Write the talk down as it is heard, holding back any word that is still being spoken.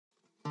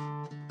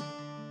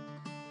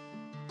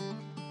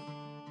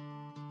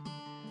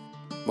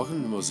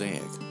Welcome to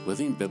Mosaic,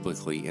 living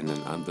biblically in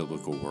an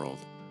unbiblical world.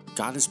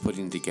 God is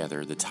putting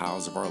together the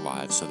tiles of our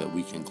lives so that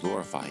we can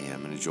glorify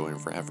Him and enjoy Him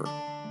forever.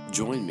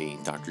 Join me,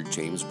 Dr.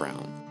 James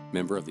Brown,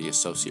 member of the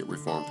Associate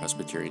Reformed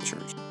Presbyterian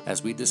Church,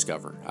 as we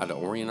discover how to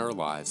orient our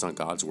lives on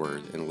God's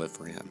Word and live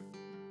for Him.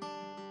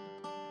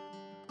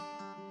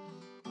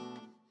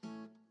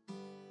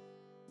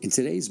 In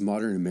today's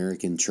modern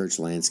American church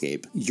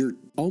landscape, you're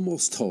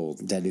almost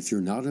told that if you're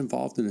not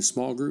involved in a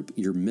small group,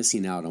 you're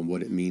missing out on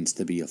what it means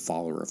to be a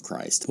follower of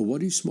Christ. But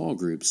what do small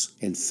groups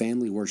and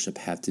family worship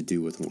have to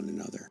do with one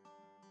another?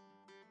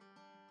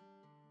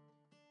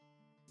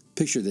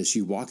 Picture this,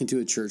 you walk into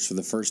a church for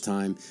the first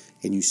time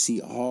and you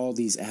see all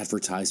these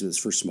advertisements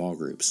for small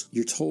groups.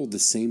 You're told the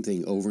same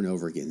thing over and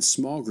over again.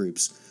 Small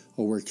groups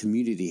are where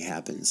community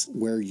happens,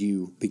 where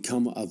you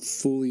become a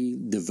fully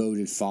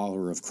devoted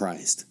follower of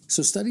Christ.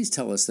 So studies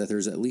tell us that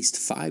there's at least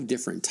 5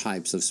 different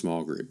types of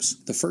small groups.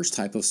 The first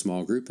type of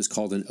small group is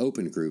called an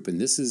open group,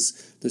 and this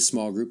is the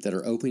small group that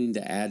are opening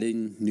to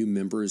adding new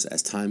members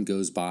as time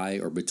goes by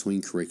or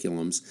between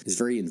curriculums. It's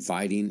very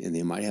inviting, and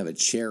they might have a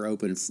chair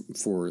open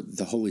for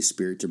the Holy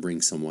Spirit to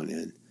bring someone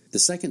in. The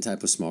second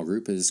type of small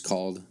group is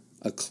called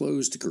a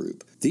closed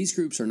group. These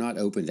groups are not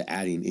open to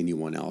adding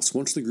anyone else.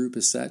 Once the group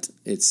is set,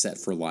 it's set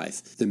for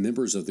life. The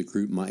members of the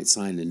group might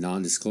sign a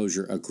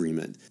non-disclosure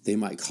agreement. They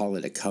might call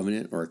it a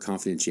covenant or a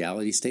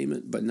confidentiality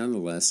statement, but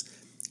nonetheless,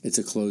 it's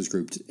a closed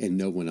group and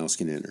no one else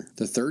can enter.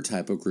 The third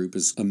type of group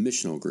is a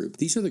missional group.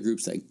 These are the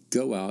groups that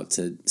go out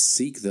to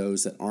seek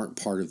those that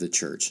aren't part of the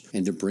church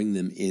and to bring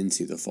them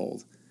into the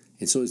fold.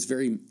 And so it's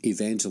very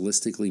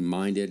evangelistically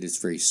minded, it's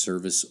very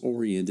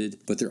service-oriented,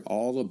 but they're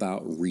all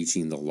about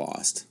reaching the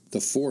lost. The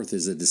fourth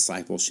is a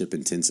discipleship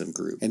intensive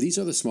group. And these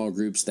are the small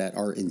groups that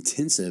are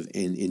intensive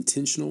and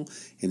intentional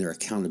in their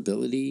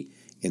accountability,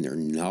 in their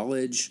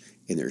knowledge,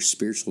 in their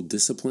spiritual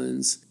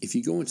disciplines. If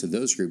you go into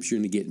those groups, you're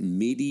going to get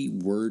meaty,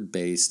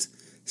 word-based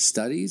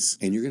studies,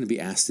 and you're going to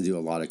be asked to do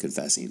a lot of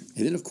confessing.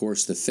 And then, of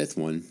course, the fifth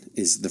one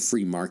is the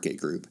free market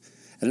group.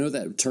 I know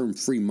that term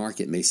free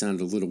market may sound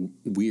a little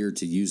weird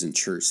to use in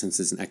church since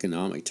it's an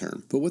economic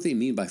term, but what they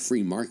mean by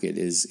free market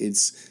is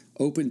it's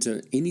open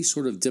to any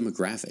sort of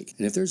demographic.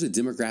 And if there's a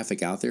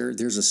demographic out there,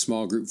 there's a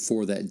small group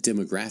for that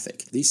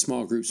demographic. These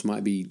small groups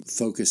might be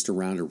focused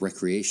around a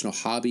recreational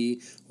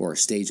hobby or a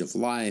stage of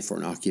life or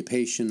an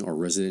occupation or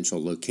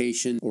residential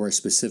location or a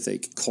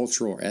specific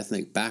cultural or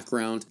ethnic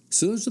background.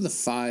 So those are the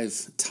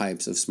 5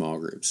 types of small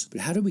groups.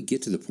 But how do we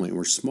get to the point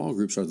where small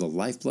groups are the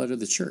lifeblood of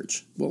the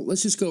church? Well,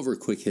 let's just go over a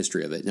quick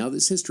history of it. Now,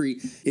 this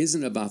history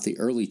isn't about the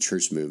early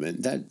church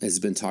movement. That has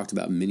been talked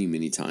about many,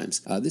 many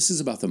times. This is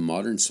about the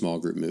modern small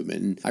group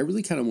movement. And I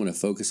really kind of want to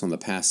focus on the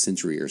past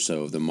century or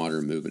so of the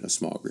modern movement of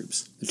small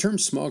groups. The term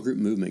small group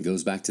movement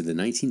goes back to the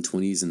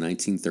 1920s and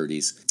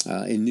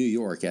 1930s in New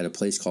York at a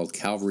place called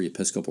Calvary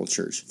Episcopal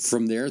Church.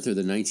 From there through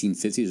the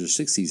 1950s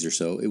or 60s or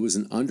so, it was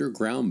an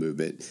underground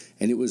movement,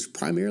 and it was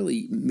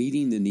primarily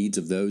meeting the needs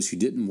of those who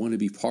didn't want to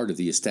be part of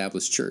the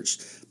established church.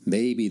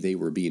 Maybe they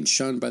were being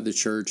shunned by the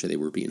church or they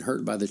were being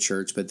hurt by the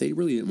church, but they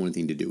really didn't want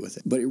anything to do with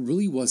it. But it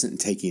really wasn't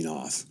taking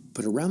off.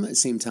 But around that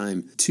same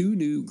time, 2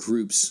 new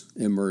groups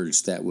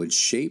emerged that would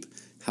shape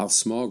how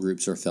small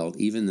groups are felt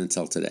even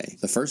until today.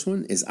 The first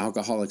one is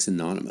Alcoholics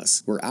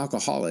Anonymous, where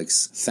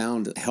alcoholics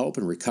found help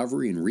and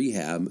recovery and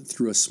rehab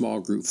through a small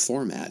group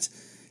format.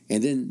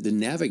 And then the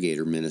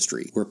Navigator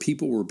Ministry, where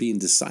people were being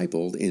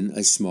discipled in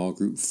a small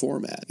group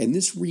format. And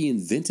this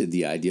reinvented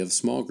the idea of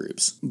small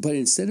groups. But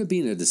instead of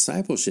being a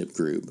discipleship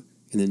group,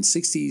 in the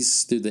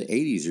 60s through the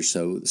 80s or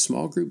so,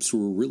 small groups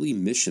were really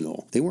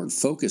missional. They weren't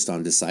focused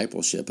on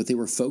discipleship, but they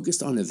were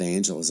focused on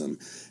evangelism,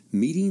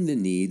 meeting the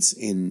needs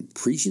and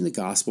preaching the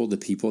gospel to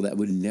people that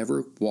would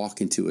never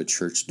walk into a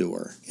church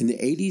door. In the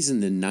 80s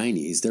and the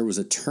 90s, there was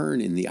a turn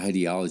in the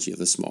ideology of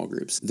the small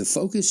groups. The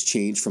focus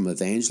changed from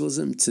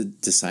evangelism to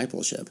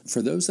discipleship.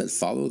 For those that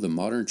follow the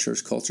modern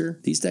church culture,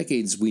 these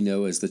decades we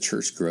know as the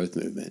church growth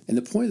movement. And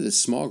the point of the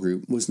small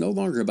group was no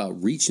longer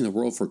about reaching the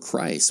world for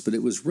Christ, but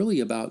it was really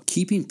about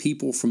keeping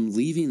people from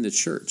leaving the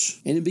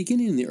church. And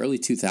beginning in the early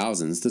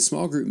 2000s, the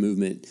small group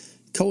movement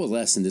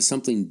coalesced into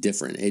something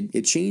different.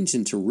 It changed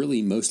into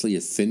really mostly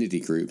affinity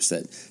groups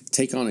that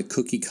take on a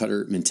cookie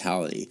cutter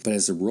mentality. But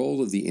as the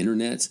role of the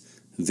internet,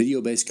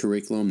 video-based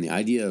curriculum, the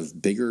idea of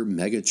bigger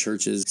mega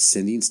churches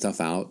sending stuff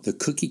out, the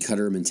cookie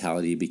cutter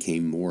mentality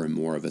became more and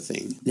more of a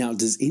thing. Now,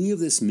 does any of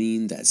this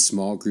mean that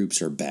small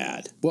groups are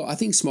bad? Well, I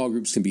think small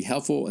groups can be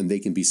helpful and they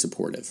can be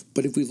supportive.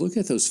 But if we look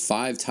at those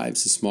 5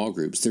 types of small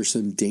groups, there's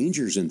some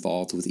dangers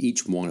involved with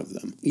each one of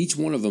them. Each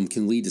one of them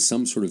can lead to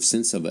some sort of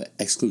sense of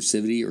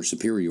exclusivity or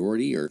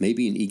superiority or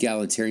maybe an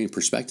egalitarian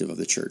perspective of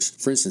the church.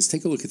 For instance,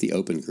 take a look at the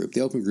open group.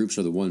 The open groups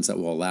are the ones that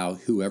will allow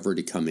whoever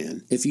to come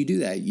in. If you do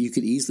that, you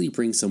could easily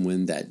bring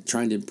someone that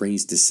trying to bring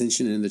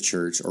dissension in the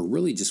church or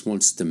really just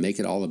wants to make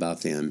it all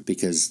about them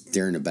because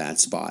they're in a bad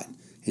spot.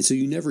 And so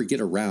you never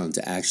get around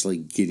to actually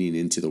getting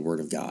into the Word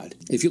of God.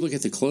 If you look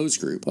at the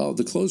closed group, well,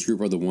 the closed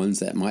group are the ones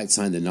that might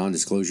sign the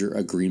non-disclosure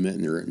agreement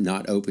and they're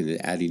not open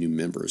to adding new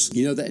members.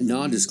 You know, that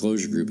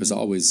non-disclosure group has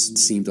always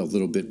seemed a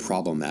little bit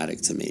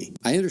problematic to me.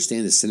 I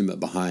understand the sentiment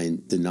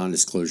behind the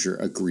non-disclosure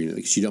agreement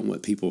because you don't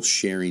want people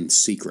sharing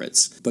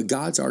secrets, but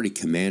God's already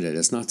commanded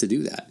us not to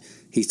do that.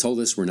 He's told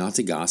us we're not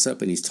to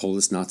gossip, and he's told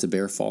us not to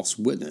bear false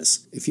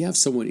witness. If you have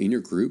someone in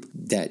your group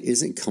that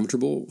isn't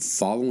comfortable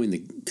following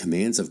the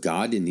commands of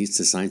God and needs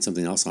to sign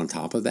something else on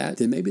top of that,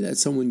 then maybe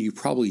that's someone you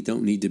probably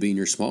don't need to be in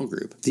your small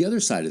group. The other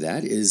side of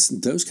that is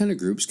those kind of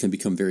groups can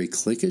become very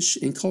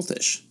cliquish and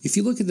cultish. If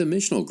you look at the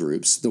missional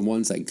groups, the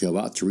ones that go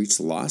out to reach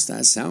the lost,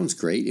 that sounds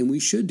great, and we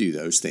should do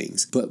those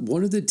things. But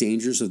one of the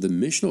dangers of the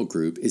missional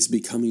group is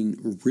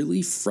becoming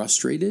really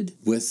frustrated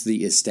with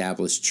the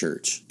established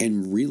church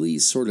and really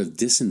sort of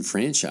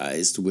disenfranchised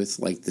with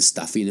like the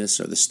stuffiness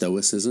or the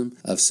stoicism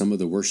of some of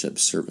the worship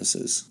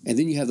services. And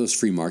then you have those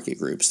free market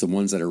groups, the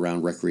ones that are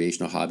around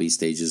recreational hobbies,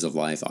 stages of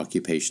life,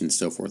 occupations,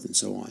 so forth and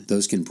so on.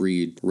 Those can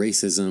breed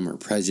racism or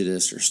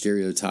prejudice or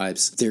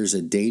stereotypes. There's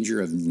a danger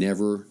of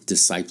never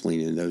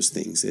discipling in those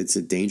things. It's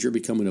a danger of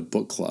becoming a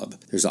book club.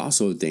 There's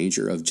also a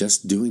danger of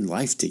just doing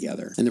life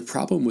together. And the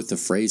problem with the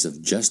phrase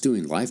of just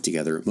doing life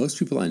together, most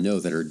people I know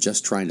that are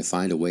just trying to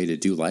find a way to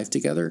do life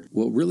together,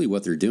 well, really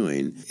what they're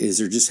doing is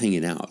they're just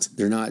hanging out.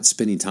 They're not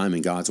spending time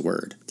in God's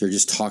Word. They're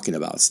just talking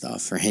about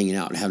stuff or hanging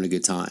out and having a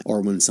good time.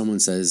 Or when someone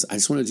says, I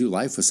just want to do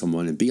life with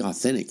someone and be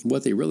authentic,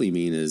 what they really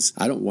mean is,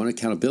 I don't want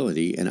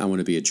accountability and I want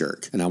to be a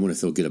jerk and I want to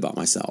feel good about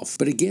myself.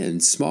 But again,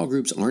 small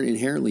groups aren't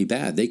inherently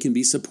bad. They can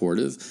be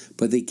supportive,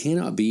 but they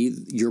cannot be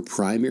your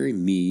primary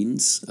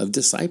means of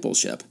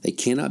discipleship. They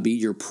cannot be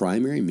your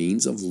primary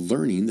means of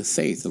learning the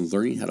faith and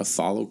learning how to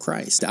follow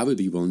Christ. I would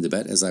be willing to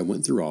bet as I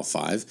went through all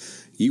five,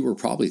 you were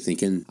probably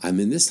thinking, I'm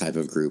in this type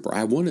of group, or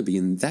I want to be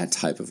in that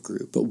type of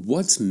group. But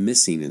what's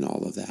missing in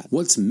all of that?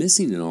 What's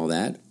missing in all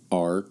that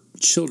are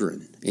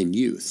children and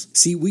youth.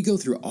 See, we go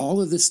through all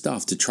of this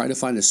stuff to try to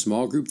find a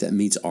small group that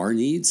meets our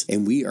needs,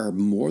 and we are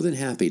more than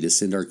happy to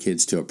send our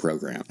kids to a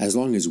program. As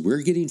long as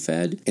we're getting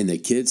fed and the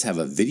kids have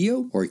a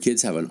video or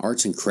kids have an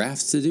arts and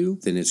crafts to do,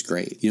 then it's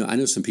great. You know, I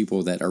know some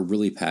people that are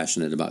really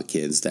passionate about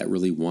kids, that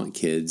really want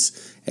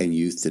kids and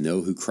youth to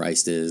know who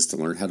Christ is, to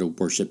learn how to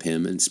worship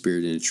him in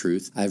spirit and in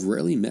truth. I've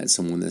rarely met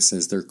someone that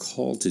says they're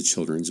called to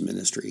children's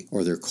ministry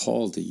or they're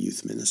called to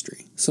youth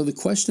ministry. So the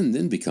question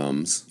then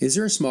becomes, is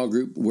there a small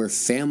group where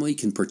family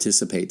can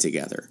participate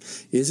together?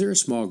 Is there a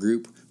small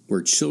group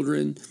where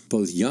children,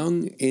 both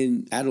young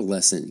and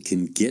adolescent,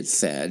 can get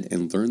fed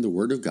and learn the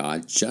Word of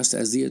God just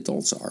as the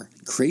adults are?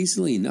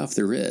 Crazily enough,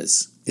 there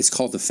is. It's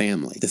called the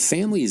family. The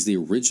family is the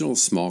original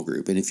small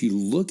group, and if you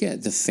look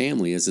at the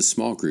family as a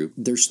small group,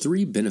 there's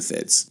three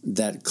benefits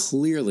that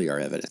clearly are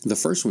evident. The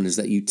first one is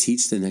that you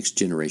teach the next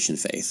generation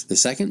faith. The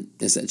second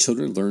is that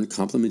children learn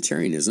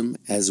complementarianism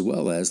as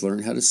well as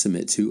learn how to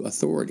submit to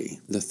authority.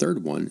 The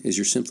third one is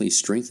you're simply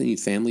strengthening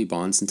family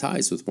bonds and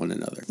ties with one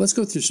another. Let's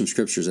go through some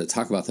scriptures that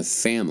talk about the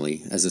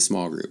family as a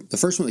small group. The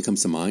first one that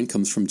comes to mind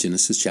comes from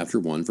Genesis chapter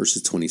 1,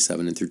 verses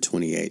 27 and through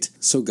 28.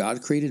 So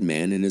God created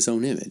man in his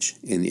own image.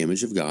 In the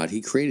image of God,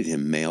 he created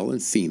him, male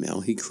and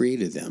female, he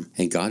created them.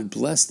 And God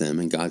blessed them,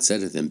 and God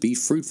said to them, Be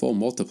fruitful,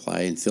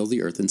 multiply, and fill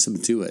the earth and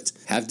subdue it.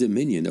 Have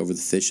dominion over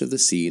the fish of the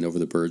sea, and over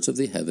the birds of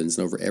the heavens,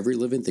 and over every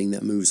living thing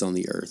that moves on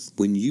the earth.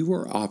 When you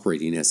are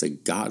operating as a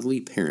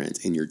godly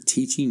parent and you're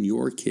teaching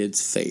your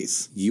kids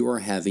faith, you are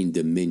having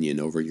dominion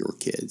over your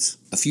kids.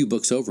 A few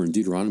books over in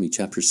Deuteronomy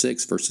chapter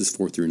 6, verses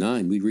 4 through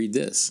 9, we read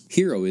this.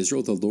 Hear, O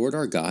Israel, the Lord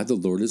our God, the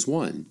Lord is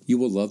one. You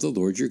will love the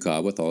Lord your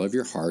God with all of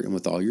your heart and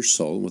with all your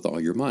soul and with all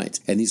your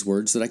might. And these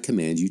words that I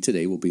command you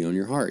today will be on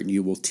your heart.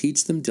 You will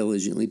teach them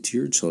diligently to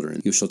your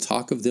children. You shall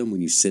talk of them when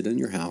you sit in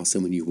your house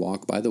and when you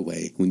walk by the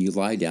way, when you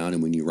lie down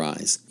and when you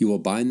rise. You will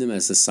bind them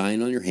as a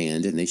sign on your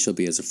hand, and they shall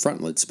be as a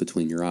frontlets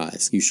between your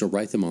eyes. You shall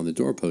write them on the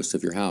doorposts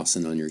of your house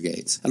and on your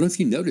gates. I don't know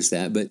if you noticed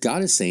that, but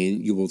God is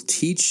saying you will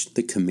teach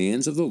the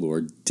commands of the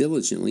Lord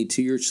diligently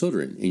to your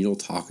children, and you'll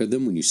talk of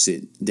them when you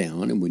sit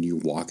down and when you're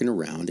walking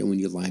around and when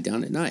you lie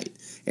down at night,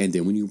 and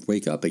then when you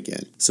wake up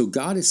again. So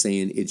God is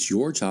saying it's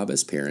your job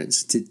as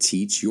parents to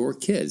teach your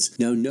kids.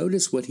 Now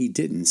notice what he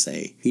didn't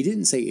say. He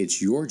didn't say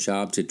it's your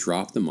job to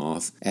drop them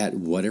off at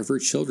whatever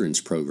children's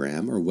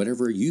program or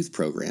whatever youth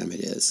program it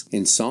is.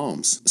 In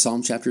Psalm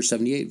chapter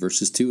 78,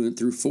 verses 2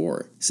 through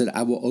 4, said,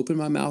 I will open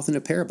my mouth in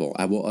a parable.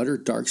 I will utter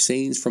dark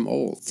sayings from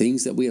old,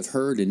 things that we have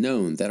heard and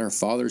known, that our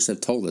fathers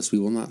have told us. We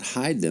will not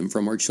hide them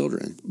from our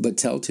children, but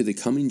tell to the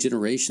coming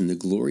generation the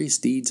glorious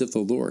deeds of the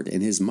Lord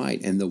and his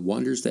might and the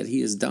wonders that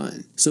he has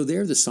done. So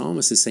there the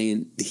psalmist is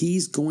saying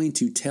he's going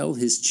to tell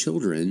his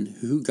children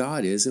who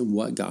God is and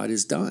what God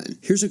has done.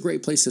 Here's a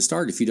great place to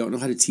start if you don't know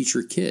how to teach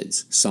your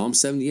kids. Psalm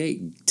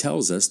 78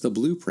 tells us the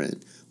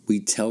blueprint. We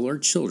tell our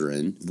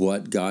children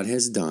what God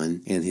has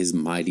done and his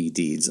mighty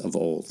deeds of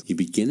old. You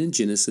begin in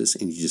Genesis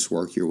and you just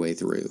work your way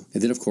through.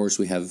 And then, of course,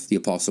 we have the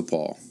Apostle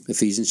Paul.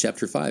 Ephesians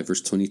chapter 5,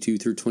 verse 22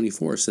 through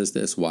 24 says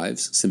this,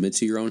 Wives, submit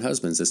to your own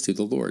husbands as to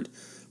the Lord.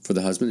 For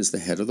the husband is the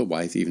head of the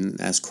wife, even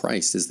as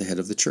Christ is the head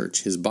of the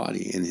church, his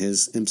body, and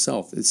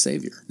himself its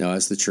Savior. Now,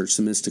 as the church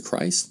submits to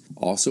Christ,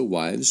 also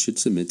wives should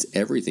submit to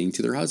everything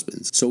to their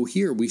husbands. So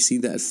here we see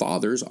that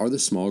fathers are the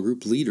small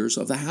group leaders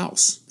of the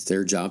house. It's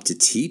their job to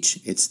teach.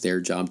 It's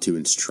their job to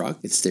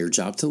instruct. It's their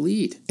job to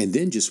lead. And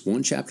then just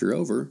one chapter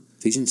over,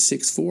 Ephesians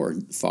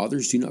 6:4,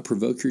 fathers, do not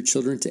provoke your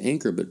children to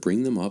anger, but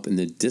bring them up in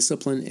the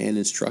discipline and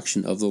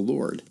instruction of the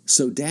Lord.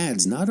 So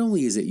dads, not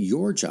only is it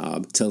your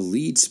job to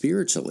lead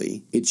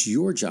spiritually, it's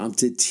your job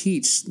to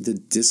teach the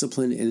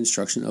discipline and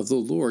instruction of the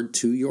Lord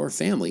to your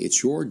family.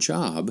 It's your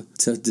job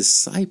to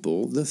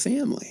disciple the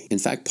family. In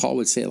fact, Paul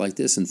would say it like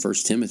this in 1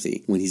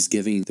 Timothy when he's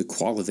giving the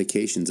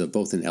qualifications of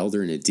both an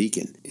elder and a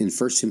deacon. In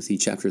 1 Timothy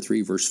chapter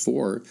 3, verse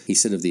 4, he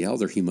said of the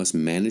elder, he must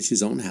manage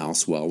his own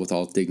house well with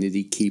all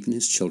dignity, keeping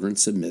his children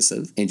submissive.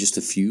 And just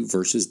a few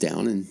verses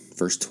down in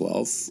verse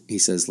 12, he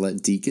says,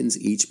 let deacons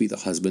each be the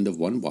husband of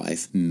one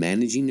wife,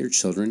 managing their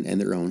children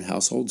and their own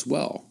households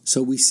well.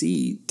 So we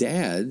see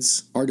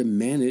dads are to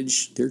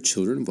manage their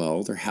children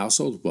well, their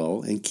household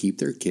well, and keep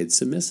their kids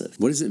submissive.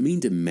 What does it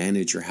mean to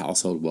manage your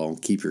household well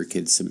and keep your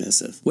kids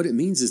submissive? What it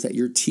means is that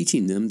you're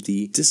teaching them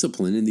the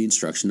discipline and the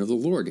instruction of the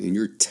Lord, and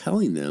you're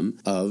telling them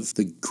of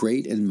the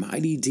great and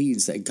mighty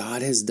deeds that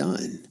God has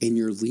done, and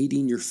you're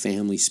leading your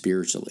family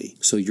spiritually.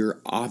 So you're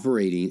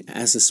operating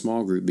as a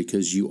small group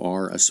because you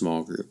are a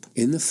small group.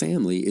 In the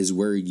family is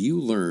where you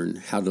learn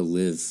how to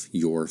live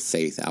your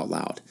faith out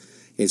loud.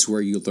 It's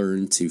where you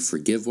learn to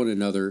forgive one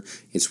another.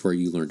 It's where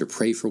you learn to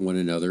pray for one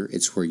another.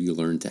 It's where you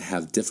learn to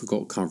have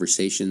difficult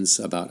conversations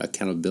about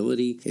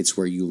accountability. It's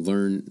where you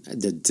learn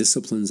the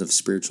disciplines of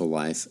spiritual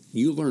life.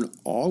 You learn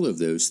all of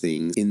those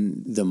things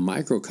in the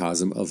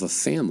microcosm of a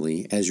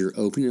family as you're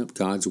opening up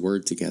God's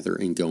word together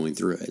and going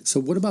through it.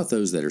 So what about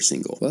those that are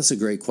single? Well, that's a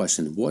great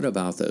question. What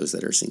about those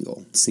that are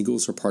single?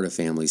 Singles are part of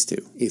families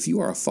too. If you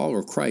are a follower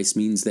of Christ,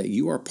 means that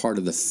you are part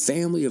of the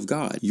family of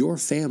God. Your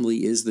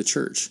family is the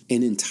church.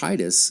 And in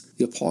Titus,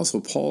 the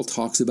Apostle Paul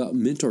talks about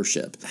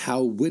mentorship,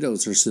 how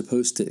widows are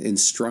supposed to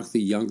instruct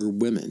the younger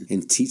women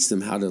and teach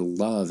them how to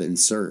love and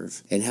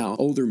serve, and how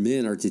older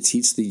men are to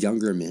teach the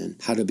younger men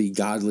how to be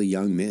godly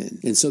young men.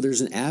 And so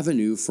there's an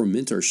avenue for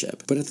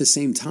mentorship. But at the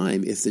same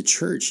time, if the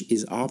church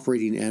is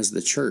operating as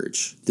the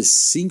church, the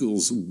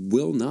singles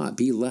will not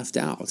be left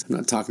out. I'm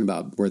not talking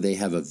about where they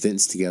have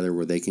events together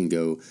where they can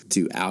go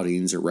do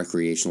outings or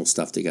recreational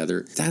stuff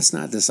together. That's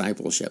not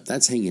discipleship.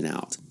 That's hanging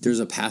out. There's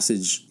a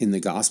passage in the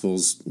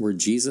Gospels where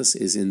Jesus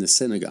is in the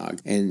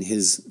synagogue and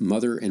his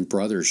mother and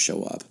brothers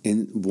show up.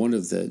 And one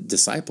of the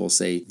disciples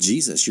say,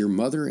 Jesus, your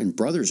mother and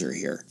brothers are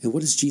here. And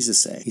what does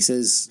Jesus say? He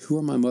says, who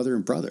are my mother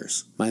and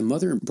brothers? My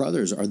mother and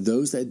brothers are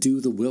those that do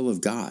the will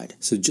of God.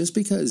 So just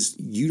because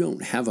you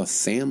don't have a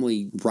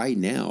family right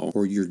now,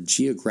 or you're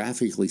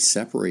geographically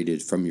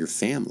separated from your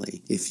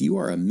family, if you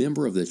are a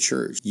member of the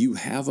church, you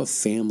have a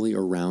family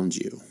around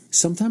you.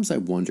 Sometimes I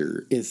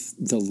wonder if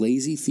the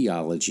lazy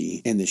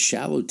theology and the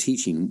shallow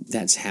teaching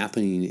that's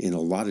happening in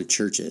a lot of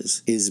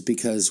churches is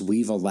because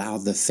we've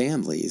allowed the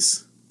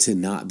families to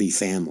not be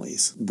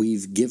families.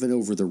 We've given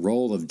over the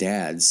role of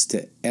dads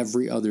to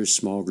every other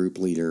small group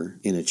leader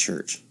in a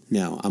church.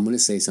 Now, I'm going to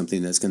say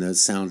something that's going to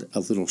sound a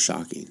little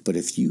shocking, but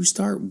if you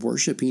start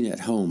worshiping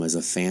at home as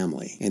a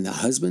family and the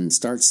husband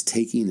starts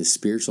taking the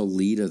spiritual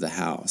lead of the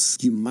house,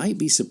 you might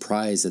be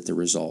surprised at the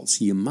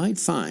results. You might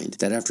find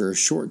that after a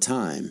short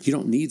time, you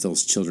don't need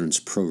those children's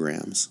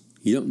programs.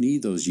 You don't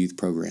need those youth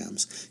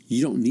programs.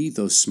 You don't need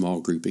those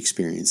small group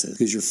experiences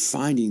because you're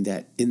finding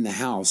that in the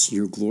house,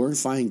 you're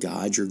glorifying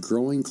God, you're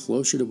growing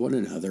closer to one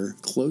another,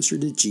 closer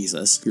to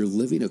Jesus, you're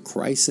living a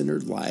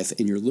Christ-centered life,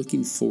 and you're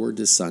looking forward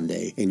to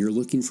Sunday, and you're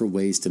looking for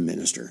ways to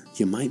minister.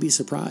 You might be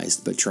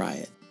surprised, but try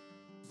it.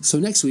 So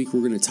next week,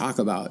 we're going to talk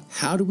about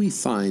how do we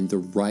find the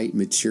right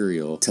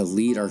material to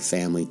lead our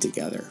family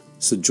together.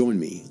 So join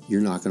me. You're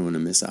not going to want to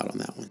miss out on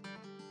that one.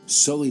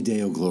 Soli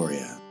Deo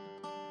Gloria.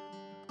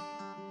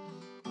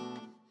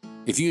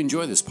 If you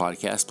enjoy this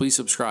podcast, please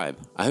subscribe.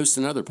 I host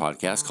another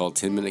podcast called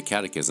 10 Minute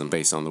Catechism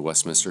based on the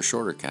Westminster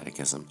Shorter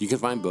Catechism. You can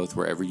find both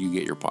wherever you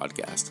get your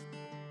podcast.